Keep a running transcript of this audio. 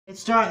It's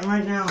starting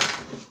right now.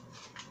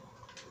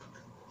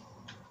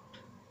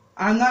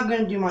 I'm not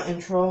gonna do my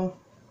intro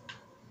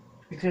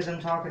because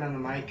I'm talking on the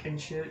mic and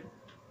shit.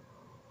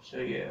 So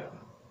yeah.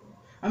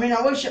 I mean,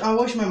 I wish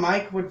my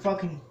mic would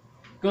fucking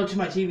go to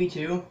my TV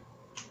too.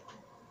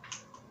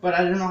 But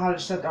I don't know how to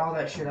set all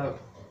that shit up.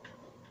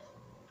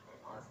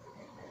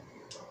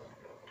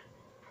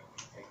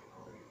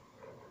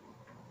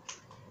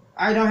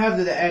 I don't have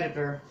the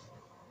editor.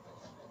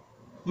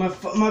 My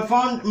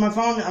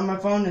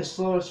phone is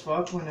slow as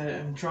fuck when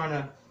I'm trying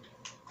to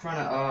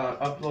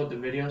upload the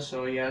video.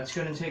 So yeah, it's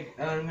gonna take.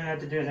 I'm gonna have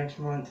to do it next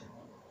month.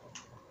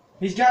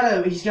 He's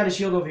got a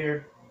shield over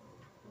here.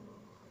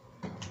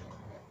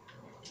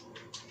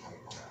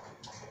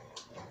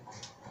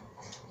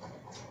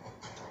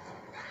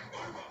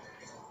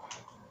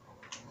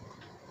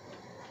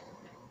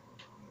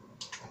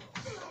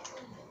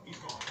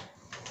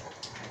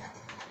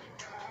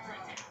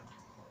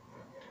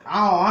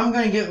 Oh, I'm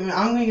gonna get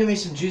me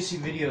some juicy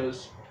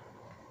videos.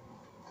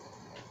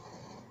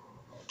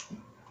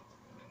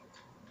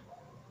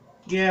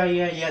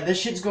 Yeah. This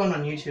shit's going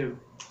on YouTube.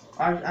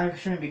 I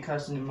shouldn't be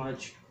cussing too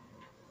much.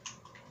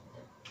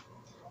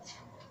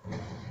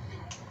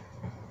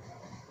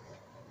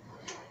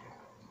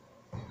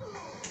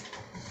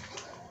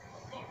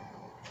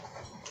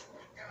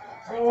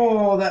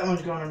 Oh, that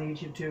one's going on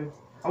YouTube too.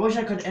 I wish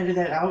I could edit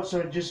that out so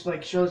it just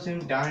like shows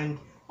him dying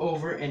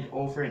over and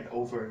over and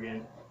over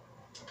again.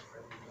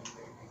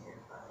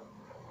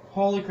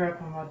 Holy crap,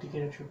 I'm about to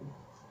get a triple.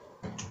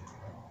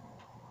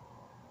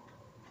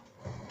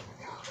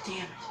 Damn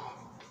it.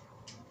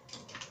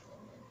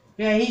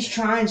 Yeah, he's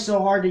trying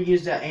so hard to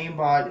use that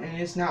aimbot and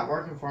it's not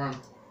working for him.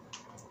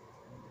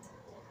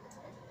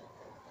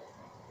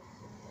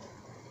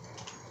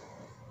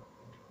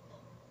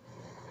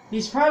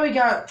 He's probably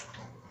got...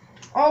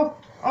 Oh,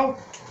 I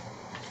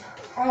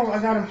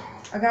got him.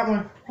 I got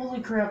one. Holy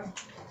crap.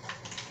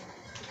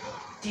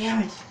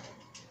 Damn it.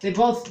 They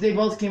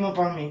both came up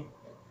on me.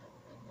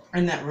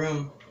 In that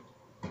room.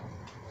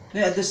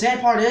 Yeah, the sad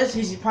part is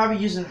he's probably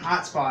using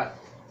hotspot.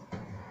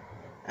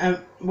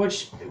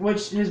 Which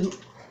his...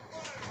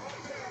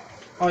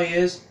 Oh, he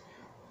is?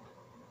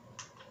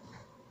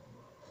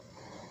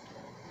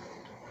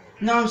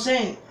 No, I'm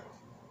saying...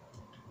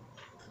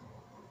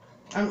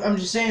 I'm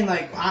just saying,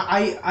 like,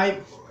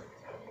 I've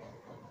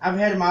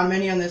had mod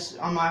many on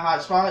my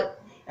hotspot,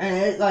 and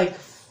it like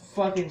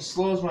fucking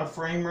slows my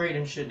frame rate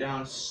and shit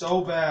down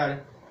so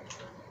bad.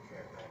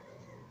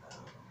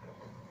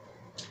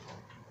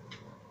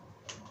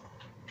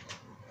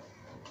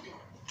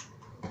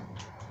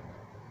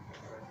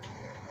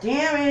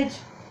 Damn it!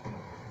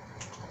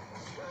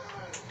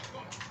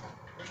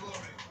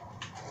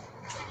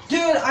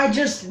 Dude, I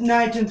just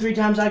knifed him 3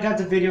 times. I got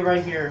the video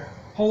right here.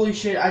 Holy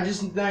shit, I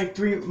just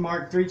knifed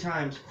Mark 3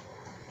 times.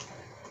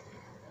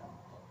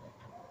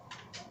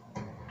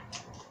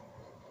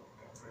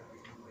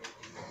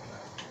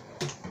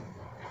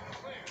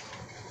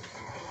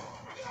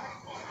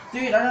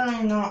 Dude, I don't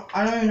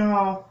even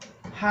know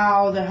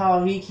how the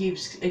hell he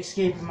keeps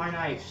escaping my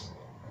knives.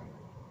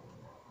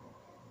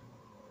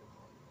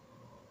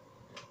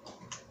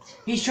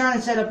 He's trying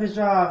to set up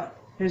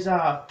his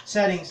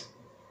settings.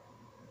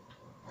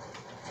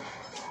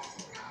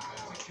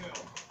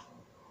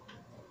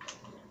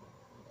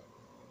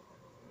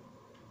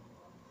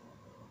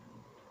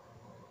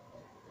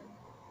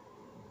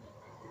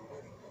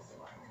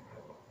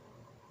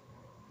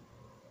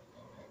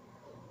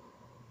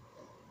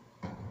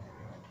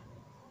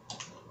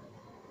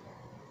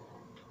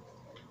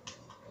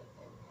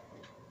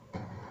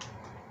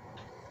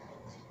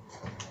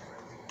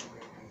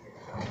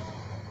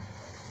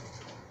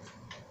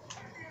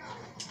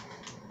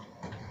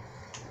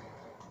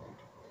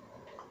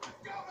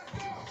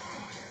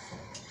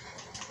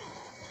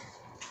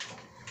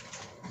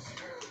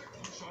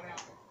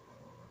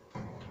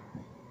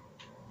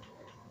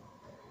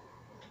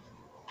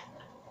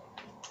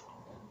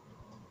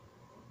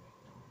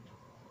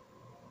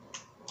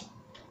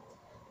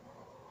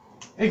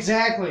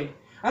 Exactly.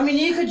 I mean,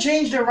 you could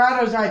change the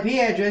router's IP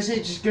address.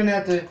 It's just gonna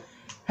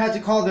have to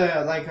call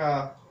the like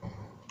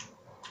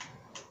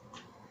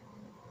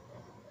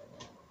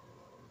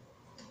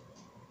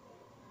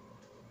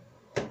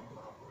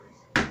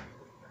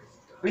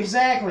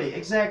Exactly.